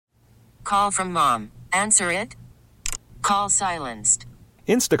Call from mom. Answer it. Call silenced.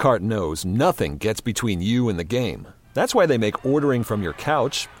 Instacart knows nothing gets between you and the game. That's why they make ordering from your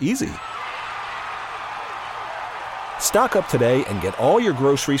couch easy. Stock up today and get all your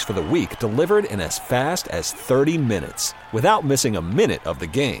groceries for the week delivered in as fast as 30 minutes without missing a minute of the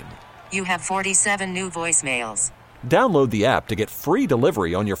game. You have 47 new voicemails. Download the app to get free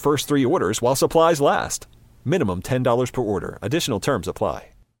delivery on your first 3 orders while supplies last. Minimum $10 per order. Additional terms apply.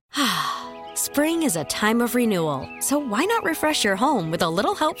 Spring is a time of renewal, so why not refresh your home with a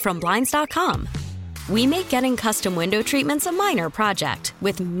little help from Blinds.com? We make getting custom window treatments a minor project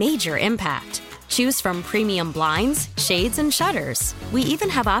with major impact. Choose from premium blinds, shades, and shutters. We even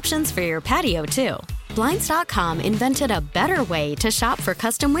have options for your patio, too. Blinds.com invented a better way to shop for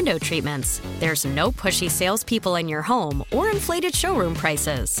custom window treatments. There's no pushy salespeople in your home or inflated showroom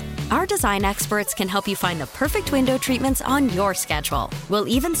prices. Our design experts can help you find the perfect window treatments on your schedule. We'll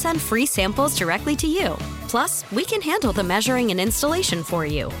even send free samples directly to you. Plus, we can handle the measuring and installation for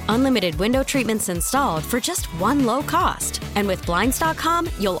you. Unlimited window treatments installed for just one low cost. And with Blinds.com,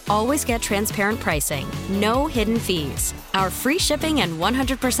 you'll always get transparent pricing. No hidden fees. Our free shipping and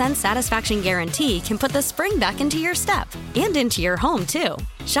 100% satisfaction guarantee can put the spring back into your step and into your home, too.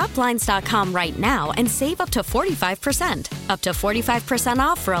 Shop Blinds.com right now and save up to 45%. Up to 45%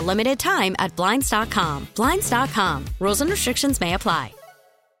 off for a limited time at Blinds.com. Blinds.com. Rules and restrictions may apply.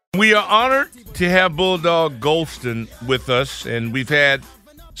 We are honored to have Bulldog Golston with us, and we've had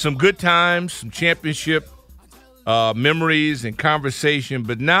some good times, some championship memories and conversation.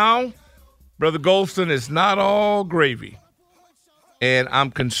 But now, Brother Golston, it's not all gravy. And I'm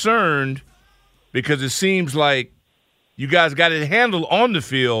concerned because it seems like you guys got it handled on the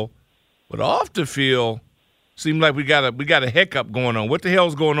field, but off the field, seems like we got a hiccup going on. What the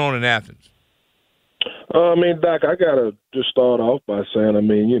hell's going on in Athens? Doc, I gotta just start off by saying,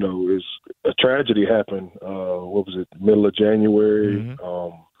 it's a tragedy happened. What was it, middle of January?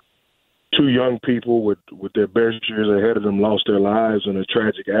 Mm-hmm. 2 young people with their best years ahead of them lost their lives in a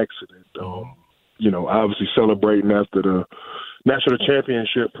tragic accident. Obviously celebrating after the national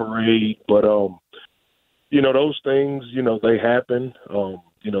championship parade, but those things, they happen.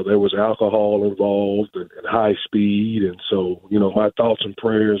 There was alcohol involved and high speed, and so my thoughts and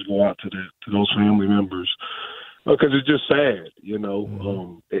prayers go out to those family members because it's just sad,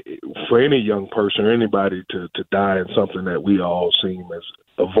 for any young person or anybody to die in something that we all seem as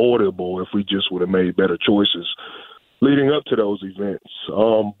avoidable if we just would have made better choices leading up to those events.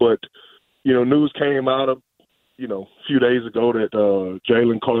 But news came out of a few days ago that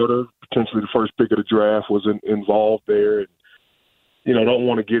Jalen Carter, potentially the first pick of the draft, was involved there. And, don't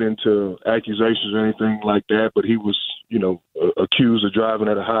want to get into accusations or anything like that, but he was, accused of driving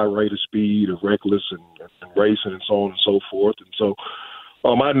at a high rate of speed, of reckless and racing and so on and so forth. And so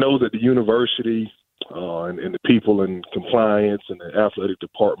I know that the university and the people in compliance and the athletic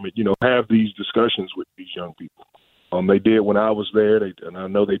department, have these discussions with these young people. They did when I was there, and I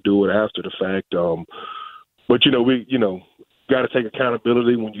know they do it after the fact. But, we got to take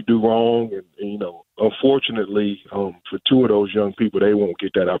accountability when you do wrong. And unfortunately, for 2 of those young people, they won't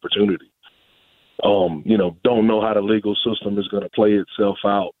get that opportunity. Don't know how the legal system is going to play itself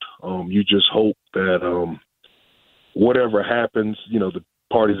out. You just hope that whatever happens, the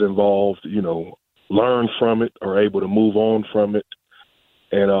parties involved, learn from it, are able to move on from it,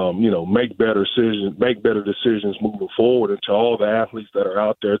 and make better decisions moving forward. And to all the athletes that are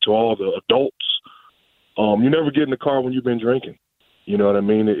out there, to all the adults, you never get in the car when you've been drinking. You know what I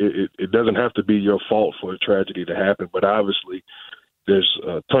mean? It doesn't have to be your fault for a tragedy to happen, but obviously there's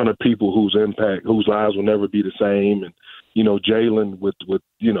a ton of people whose lives will never be the same. And, Jalen with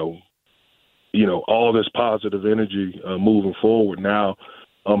all this positive energy moving forward now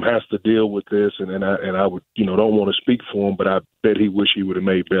has to deal with this. And I would, don't want to speak for him, but I bet he wish he would have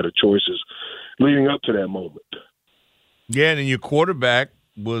made better choices leading up to that moment. Yeah, and your quarterback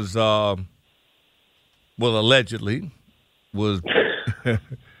was, allegedly was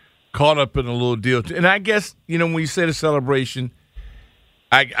caught up in a little deal. And I guess, when you say the celebration,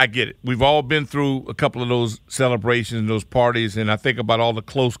 I get it. We've all been through a couple of those celebrations, those parties, and I think about all the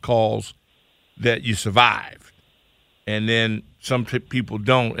close calls that you survived. And then some people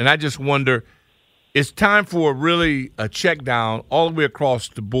don't. And I just wonder, it's time for really a check down all the way across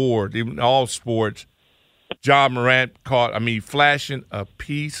the board, even all sports. John Morant flashing a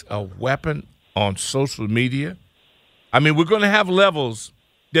weapon on social media. We're going to have levels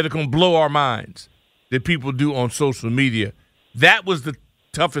that are going to blow our minds that people do on social media. That was the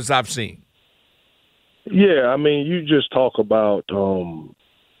toughest I've seen. Yeah, you just talk about,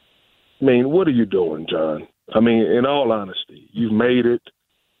 what are you doing, John? In all honesty, you've made it.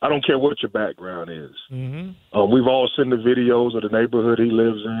 I don't care what your background is. Mm-hmm. We've all seen the videos of the neighborhood he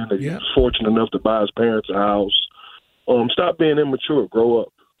lives in. That Yeah. He's fortunate enough to buy his parents a house. Stop being immature. Grow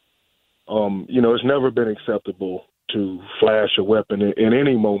up. It's never been acceptable to flash a weapon in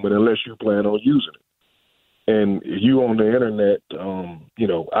any moment unless you plan on using it. And you on the internet,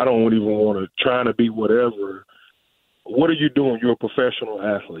 I don't even want to try to be whatever. What are you doing? You're a professional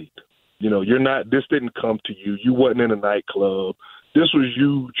athlete. You're not. This didn't come to you. You wasn't in a nightclub. This was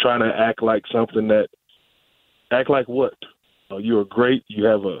you trying to act like something that. Act like what? You're a great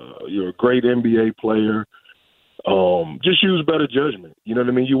NBA player. Just use better judgment. You know what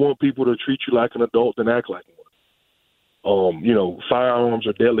I mean? You want people to treat you like an adult and act like one. Firearms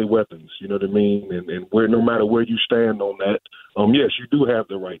are deadly weapons. You know what I mean? And no matter where you stand on that, yes, you do have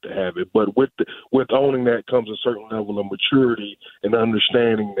the right to have it. But with owning that comes a certain level of maturity and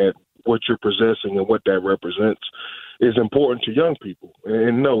understanding that what you're possessing and what that represents is important to young people.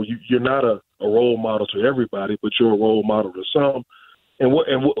 And no, you're not a role model to everybody, but you're a role model to some. And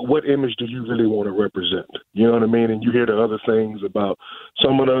what image do you really want to represent? You know what I mean? And you hear the other things about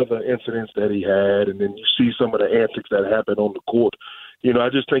some of the other incidents that he had, and then you see some of the antics that happen on the court. I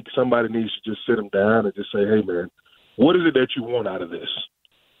just think somebody needs to just sit him down and just say, hey, man, what is it that you want out of this?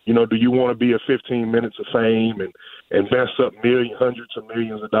 Do you want to be a 15 minutes of fame and mess up hundreds of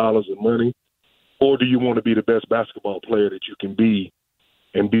millions of dollars of money? Or do you want to be the best basketball player that you can be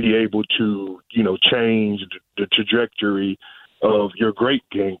and be able to, change the trajectory of your great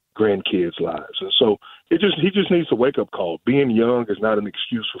grandkids' lives? And so he just needs a wake-up call. Being young is not an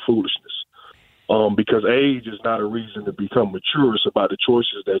excuse for foolishness, because age is not a reason to become mature. It's about the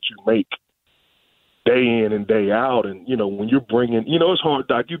choices that you make day in and day out. And, when you're bringing – it's hard,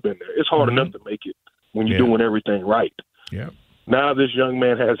 Doc, you've been there. It's hard enough to make it when you're doing everything right. Yeah. Now this young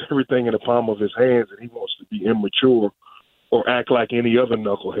man has everything in the palm of his hands, and he wants to be immature or act like any other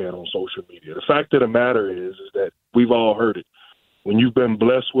knucklehead on social media. The fact of the matter is that we've all heard it. When you've been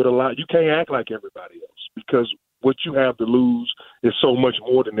blessed with a lot, you can't act like everybody else, because what you have to lose is so much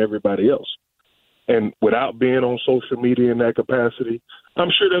more than everybody else. And without being on social media in that capacity, I'm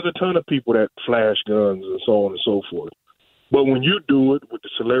sure there's a ton of people that flash guns and so on and so forth. But when you do it with the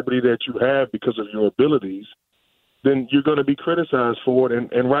celebrity that you have because of your abilities, then you're going to be criticized for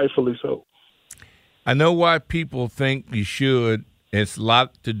it, and rightfully so. I know why people think you should. It's a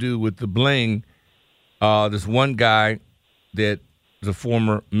lot to do with the bling. This one guy that is a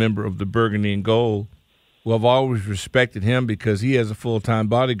former member of the Burgundy and Gold, who I've always respected him because he has a full-time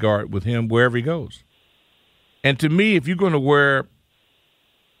bodyguard with him wherever he goes. And to me, if you're going to wear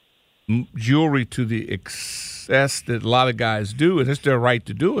jewelry to the excess that a lot of guys do, and it's their right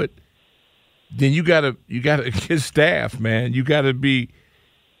to do it, then you gotta get staff, man. You gotta be.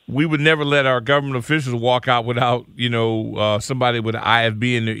 We would never let our government officials walk out without somebody with an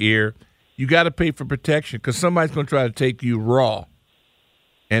IFB in their ear. You got to pay for protection because somebody's going to try to take you raw,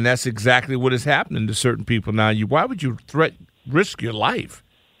 and that's exactly what is happening to certain people now. Why would you risk your life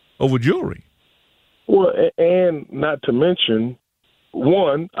over jewelry? Well, and not to mention,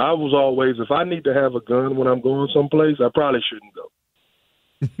 one, I was always, if I need to have a gun when I'm going someplace, I probably shouldn't go.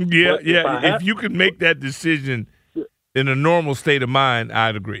 Yeah. If you could make that decision in a normal state of mind,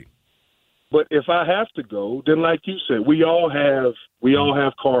 I'd agree. But if I have to go, then like you said, we all have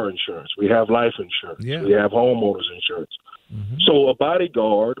car insurance, we have life insurance, we have homeowners insurance. Mm-hmm. So a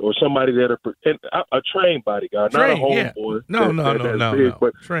bodyguard or somebody a trained bodyguard, not a homeboy. No.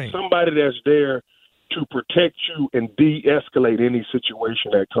 But trained. Somebody that's there to protect you and de-escalate any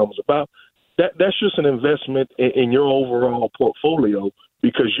situation that comes about. That's just an investment in your overall portfolio,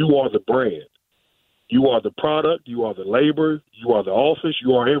 because you are the brand. You are the product, you are the labor, you are the office,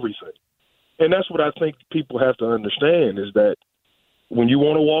 you are everything. And that's what I think people have to understand, is that when you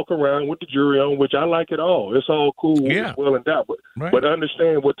want to walk around with the jewelry on, which I like it all, it's all cool, it's well endowed, but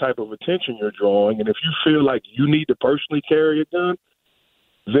understand what type of attention you're drawing. And if you feel like you need to personally carry a gun,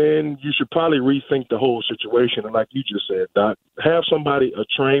 then you should probably rethink the whole situation. And like you just said, Doc, have somebody, a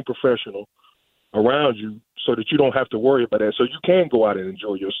trained professional, around you so that you don't have to worry about that. So you can go out and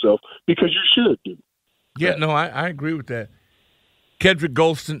enjoy yourself, because you should do. Yeah, no, I agree with that. Kedrick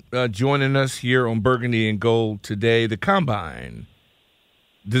Golston joining us here on Burgundy and Gold today. The Combine,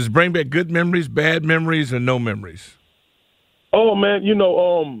 does it bring back good memories, bad memories, or no memories? Oh, man,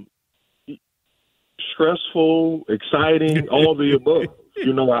 stressful, exciting, all the above.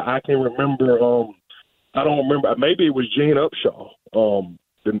 I can remember, I don't remember, maybe it was Gene Upshaw,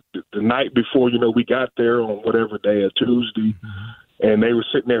 the night before, we got there on whatever day, a Tuesday, and they were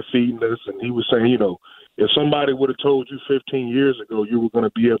sitting there feeding us, and he was saying, if somebody would have told you 15 years ago you were going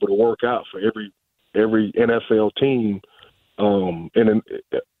to be able to work out for every NFL team in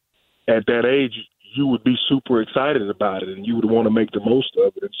at that age, you would be super excited about it and you would want to make the most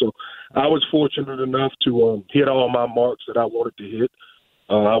of it. And so I was fortunate enough to hit all my marks that I wanted to hit.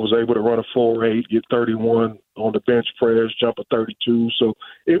 I was able to run a 4.8, get 31 on the bench press, jump a 32. So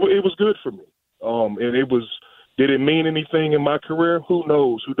it was good for me. And did it mean anything in my career? Who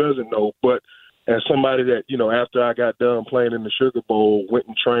knows? Who doesn't know? But as somebody that, after I got done playing in the Sugar Bowl, went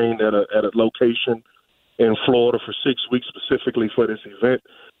and trained at a location in Florida for 6 weeks specifically for this event,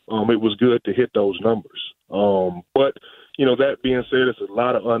 it was good to hit those numbers. But, that being said, it's a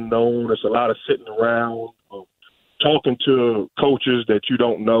lot of unknown. It's a lot of sitting around, talking to coaches that you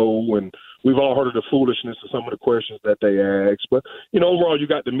don't know, and we've all heard of the foolishness of some of the questions that they ask. But overall, you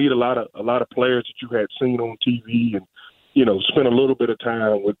got to meet a lot of players that you had seen on TV, and spend a little bit of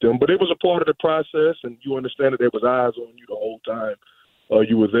time with them. But it was a part of the process, and you understand that there was eyes on you the whole time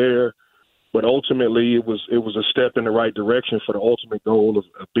you were there. But ultimately, it was a step in the right direction for the ultimate goal of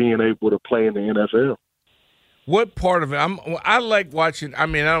being able to play in the NFL. What part of it? I like watching. I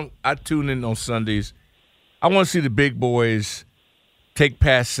mean, I tune in on Sundays. I want to see the big boys take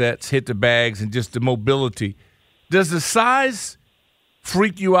pass sets, hit the bags, and just the mobility. Does the size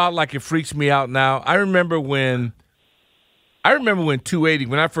freak you out like it freaks me out now? I remember when 280,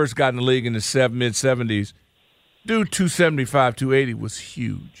 when I first got in the league in the mid-70s, dude, 275, 280 was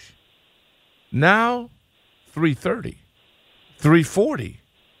huge. Now, 330, 340.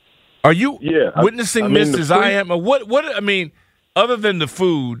 Are you witnessing this as I am? What I mean, other than the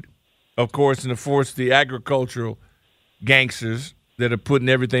food, of course, and of course the agricultural gangsters that are putting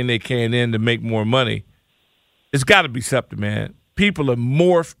everything they can in to make more money, it's got to be something, man. People are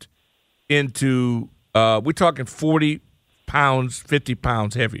morphed into, we're talking 40 pounds, 50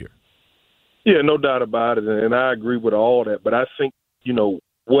 pounds heavier. Yeah, no doubt about it, and I agree with all that. But I think,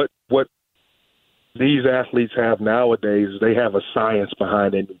 what these athletes have nowadays is they have a science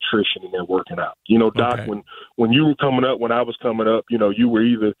behind their nutrition and their working out. Doc, okay. when you were coming up, when I was coming up, you were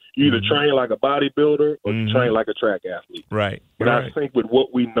either trained like a bodybuilder or you trained like a track athlete. Right. But I think with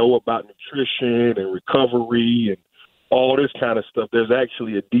what we know about nutrition and recovery and all this kind of stuff, there's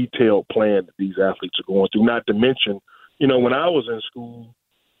actually a detailed plan that these athletes are going through. Not to mention, when I was in school,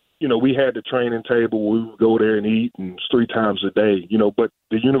 we had the training table. We would go there and eat, and it's 3 times a day, but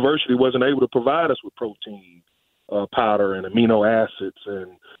the university wasn't able to provide us with protein powder and amino acids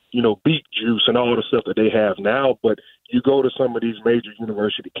and, beet juice and all the stuff that they have now. But you go to some of these major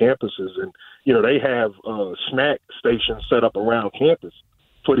university campuses and, they have snack stations set up around campus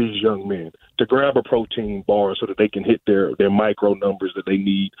for these young men to grab a protein bar so that they can hit their micro numbers that they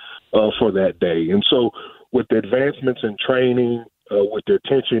need for that day. And so with the advancements in training, with their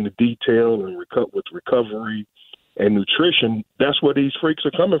attention to detail and with recovery and nutrition, that's where these freaks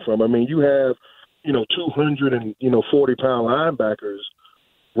are coming from. I mean, you have, 240-pound linebackers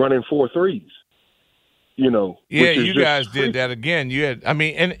running 4.3s, Yeah, you guys did that again. You had,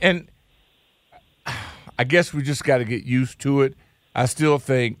 and I guess we just got to get used to it. I still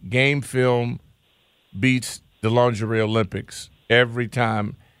think game film beats the lingerie Olympics every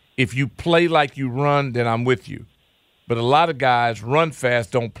time. If you play like you run, then I'm with you. But a lot of guys run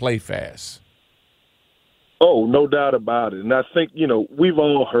fast, don't play fast. Oh, no doubt about it. And I think, we've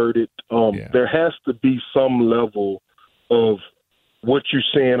all heard it. There has to be some level of what you're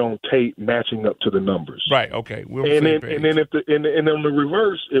seeing on tape matching up to the numbers. Right, okay. And then on the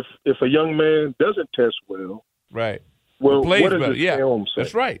reverse, if a young man doesn't test well, right. Well, what does this film say?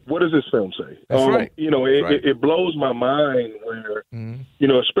 That's right. What does this film say? That's right. It blows my mind where,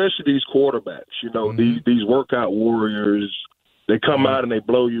 especially these quarterbacks, these workout warriors, they come out and they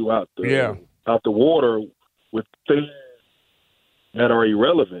blow you out the water with things that are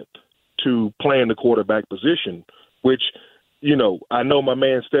irrelevant to playing the quarterback position, which, I know my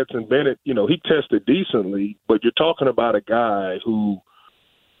man Stetson Bennett, he tested decently, but you're talking about a guy who,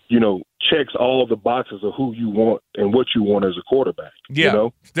 checks all the boxes of who you want and what you want as a quarterback. Yeah,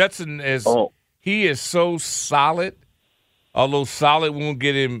 Stetson he is so solid, although solid won't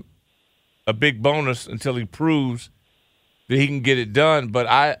get him a big bonus until he proves that he can get it done. But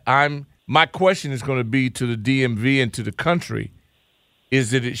my question is going to be to the DMV and to the country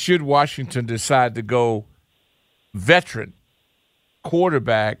is that should Washington decide to go veteran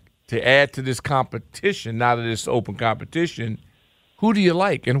quarterback to add to this competition, now that it's open competition, who do you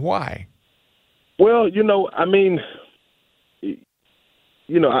like and why? Well, I'm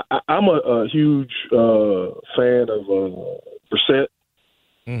a huge fan of Brissett.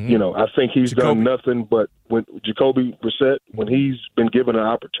 Mm-hmm. I think he's done nothing but when Jacoby Brissett, when he's been given an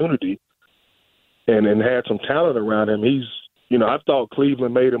opportunity and had some talent around him, he's I thought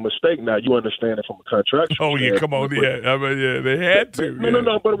Cleveland made a mistake. Now, you understand it from a contractual standpoint. Come on, yeah. I mean, yeah, they had to.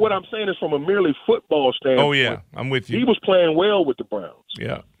 No, but what I'm saying is from a merely football standpoint. Oh, yeah, I'm with you. He was playing well with the Browns.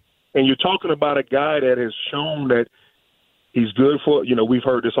 Yeah. And you're talking about a guy that has shown that he's good for, we've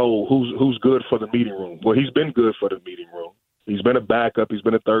heard this whole who's good for the meeting room. Well, he's been good for the meeting room. He's been a backup. He's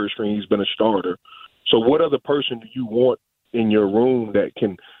been a third string. He's been a starter. So what other person do you want in your room that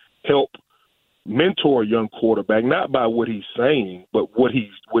can help mentor a young quarterback, not by what he's saying, but what he's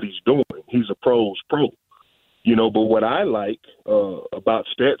doing? He's a pro's pro. But what I like about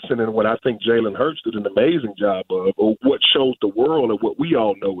Stetson and what I think Jalen Hurts did an amazing job of, or what shows the world and what we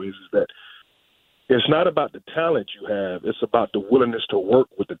all know is that it's not about the talent you have. It's about the willingness to work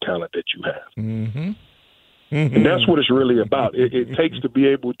with the talent that you have. Mm-hmm. Mm-hmm. And that's what it's really about. It takes to be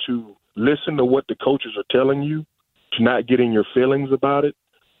able to listen to what the coaches are telling you, to not get in your feelings about it,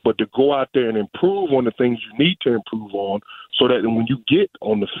 but to go out there and improve on the things you need to improve on so that when you get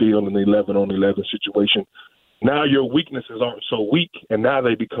on the field in the 11-on-11 situation, now your weaknesses aren't so weak, and now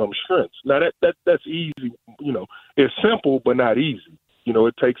they become strengths. Now, that's easy. It's simple but not easy.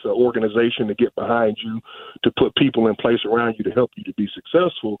 It takes an organization to get behind you, to put people in place around you to help you to be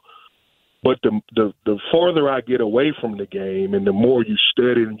successful. But the farther I get away from the game and the more you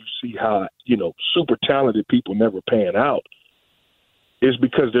study and you see how, super talented people never pan out, is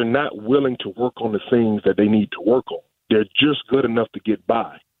because they're not willing to work on the things that they need to work on. They're just good enough to get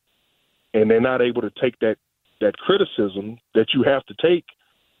by. And they're not able to take that criticism that you have to take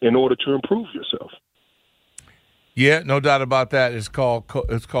in order to improve yourself. Yeah, no doubt about that. It's called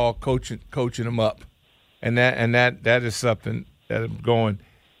coaching them up, and that is something that I'm going.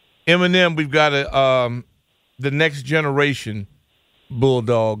 Eminem, we've got the next generation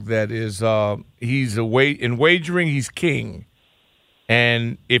Bulldog that is he's in wagering, he's king.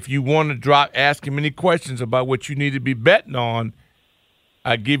 And if you want to ask him any questions about what you need to be betting on,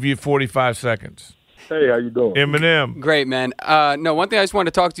 I give you 45 seconds. Hey, how you doing? Eminem. Great, man. One thing I just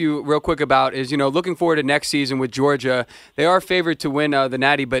wanted to talk to you real quick about is, looking forward to next season with Georgia. They are favored to win the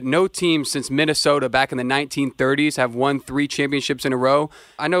Natty, but no team since Minnesota back in the 1930s have won 3 championships in a row.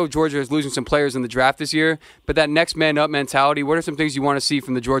 I know Georgia is losing some players in the draft this year, but that next man up mentality, what are some things you want to see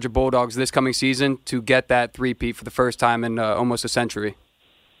from the Georgia Bulldogs this coming season to get that three-peat for the first time in almost a century?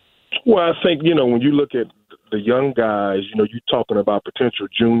 Well, I think, when you look at the young guys, you're talking about potential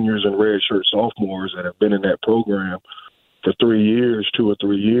juniors and redshirt sophomores that have been in that program for 2 or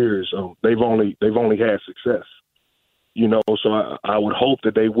 3 years. They've only had success, so I would hope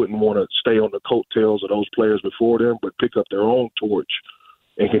that they wouldn't want to stay on the coattails of those players before them, but pick up their own torch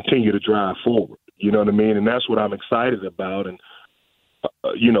and continue to drive forward. You know what I mean? And that's what I'm excited about. And,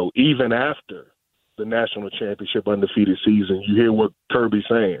 even after the national championship undefeated season, you hear what Kirby's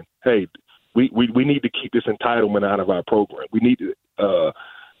saying. Hey, we need to keep this entitlement out of our program. We need to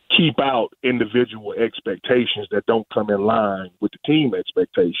keep out individual expectations that don't come in line with the team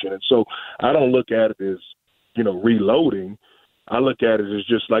expectation. And so I don't look at it as, reloading. I look at it as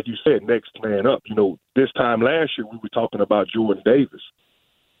just, like you said, next man up. This time last year we were talking about Jordan Davis.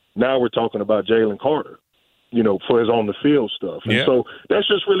 Now we're talking about Jalen Carter, for his on-the-field stuff. And so that's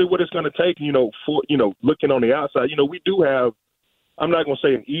just really what it's going to take, for, looking on the outside. We do have, I'm not going to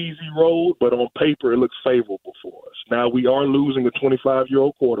say an easy road, but on paper it looks favorable for us. Now, we are losing a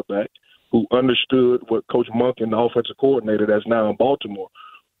 25-year-old quarterback who understood what Coach Monk and the offensive coordinator that's now in Baltimore,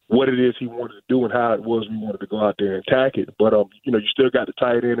 what it is he wanted to do and how it was we wanted to go out there and attack it. But, you still got the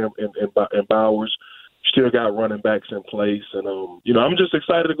tight end and Bowers. You still got running backs in place. And, I'm just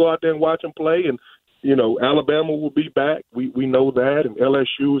excited to go out there and watch him play. And, Alabama will be back. We know that. And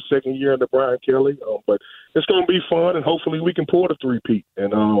LSU is second year under Brian Kelly. But it's going to be fun, and hopefully we can pull the three-peat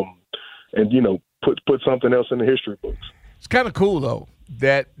and put something else in the history books. It's kind of cool, though,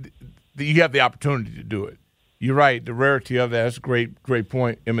 that you have the opportunity to do it. You're right. The rarity of that. That's a great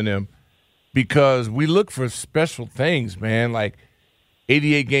point, Eminem, because we look for special things, man, like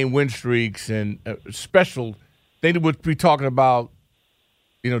 88-game win streaks and special things that we'll be talking about,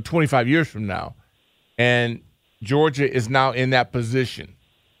 25 years from now. And Georgia is now in that position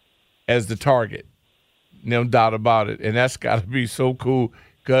as the target. No doubt about it. And that's got to be so cool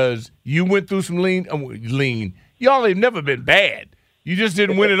because you went through some lean. Y'all have never been bad. You just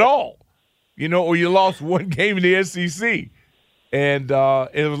didn't win it all, or you lost one game in the SEC. And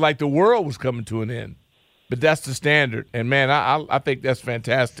it was like the world was coming to an end. But that's the standard. And, man, I think that's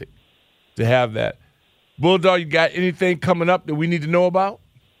fantastic to have that. Bulldog, you got anything coming up that we need to know about?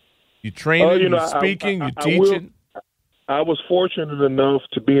 You training, you speaking, you teaching? I was fortunate enough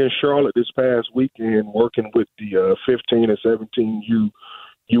to be in Charlotte this past weekend working with the 15 and 17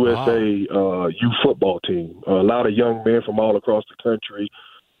 USA youth football team. A lot of young men from all across the country.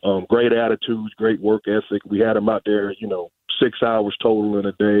 Great attitudes, great work ethic. We had them out there, 6 hours total in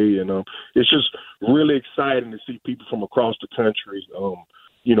a day, and it's just really exciting to see people from across the country,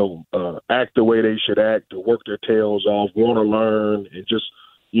 act the way they should act, to work their tails off, want to learn, and just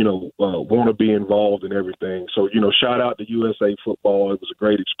want to be involved in everything. So, shout out to USA Football. It was a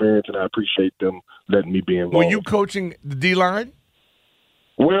great experience, and I appreciate them letting me be involved. Were you coaching the D-line?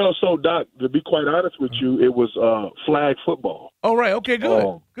 Well, so, Doc, to be quite honest with you, it was flag football. Oh, right. Okay,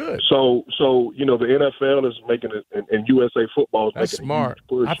 good. Good. So the NFL is making it, and USA Football is That's making smart.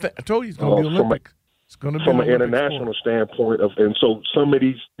 a huge push. I told you it's going to be Olympic. It's going to be from an Olympic international sport. standpoint and so some of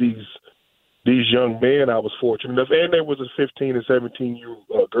these young men, I was fortunate enough, and there was a 15 and 17-year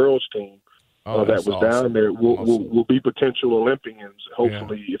girls team that was awesome. down there. Will be potential Olympians,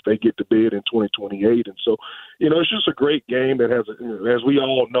 hopefully, if they get to bid in 2028. And so, it's just a great game that has, as we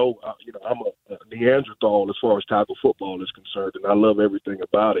all know, I'm a Neanderthal as far as tackle football is concerned, and I love everything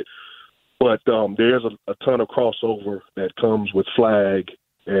about it. But there's a ton of crossover that comes with flag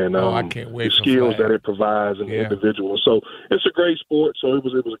and I can't wait the for skills flag. that it provides in the individual. So it's a great sport. So it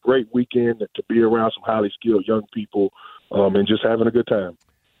was a great weekend to be around some highly skilled young people and just having a good time.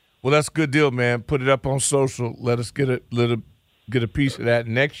 Well, that's a good deal, man. Put it up on social. Let us get a piece of that.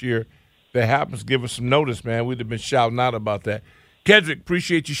 Next year, if that happens, give us some notice, man. We'd have been shouting out about that. Kedrick,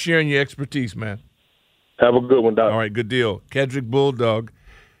 appreciate you sharing your expertise, man. Have a good one, Doc. All right, good deal. Kedrick Bulldog.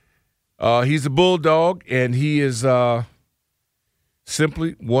 He's a Bulldog, and he is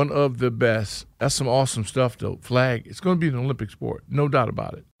simply one of the best. That's some awesome stuff, though. Flag, it's going to be an Olympic sport, no doubt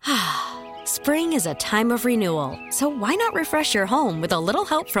about it. Spring is a time of renewal, so why not refresh your home with a little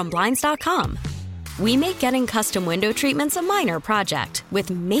help from Blinds.com? We make getting custom window treatments a minor project with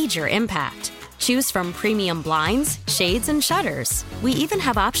major impact. Choose from premium blinds, shades, and shutters. We even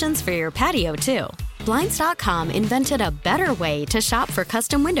have options for your patio, too. Blinds.com invented a better way to shop for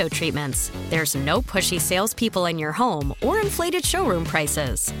custom window treatments. There's no pushy salespeople in your home or inflated showroom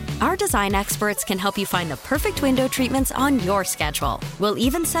prices. Our design experts can help you find the perfect window treatments on your schedule. We'll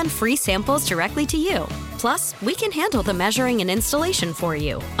even send free samples directly to you. Plus, we can handle the measuring and installation for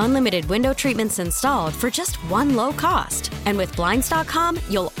you. Unlimited window treatments installed for just one low cost. And with Blinds.com,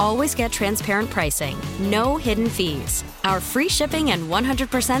 you'll always get transparent pricing. No hidden fees. Our free shipping and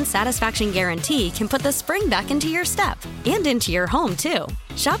 100% satisfaction guarantee can put the spring back into your step and into your home, too.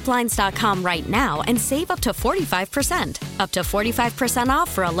 Shop Blinds.com right now and save up to 45%. Up to 45%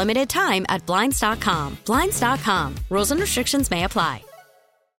 off for a limited time at Blinds.com. Blinds.com. Rules and restrictions may apply.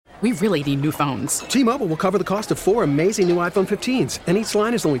 We really need new phones. T-Mobile will cover the cost of 4 amazing new iPhone 15s, and each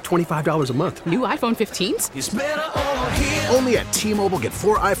line is only $25 a month. New iPhone 15s? It's better over here. Only at T-Mobile, get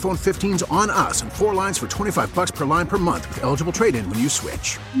 4 iPhone 15s on us and 4 lines for $25 per line per month with eligible trade-in when you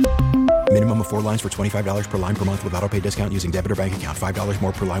switch. Minimum of 4 lines for $25 per line per month with autopay discount using debit or bank account. $5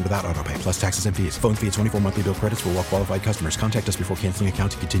 more per line without autopay, plus taxes and fees. Phone fee at 24 monthly bill credits for well-qualified customers. Contact us before canceling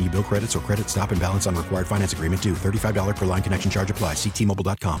account to continue bill credits or credit stop and balance on required finance agreement due. $35 per line connection charge applies. See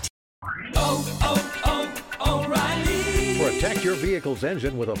T-Mobile.com. O'Reilly. Protect your vehicle's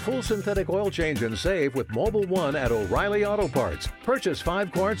engine with a full synthetic oil change and save with Mobil 1 at O'Reilly Auto Parts. Purchase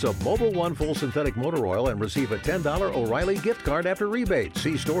 5 quarts of Mobil 1 full synthetic motor oil and receive a $10 O'Reilly gift card after rebate.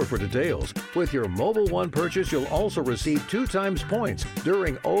 See store for details. With your Mobil 1 purchase, you'll also receive 2 times points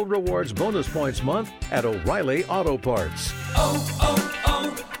during O Rewards Bonus Points Month at O'Reilly Auto Parts.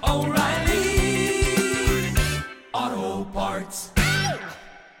 O'Reilly Auto Parts.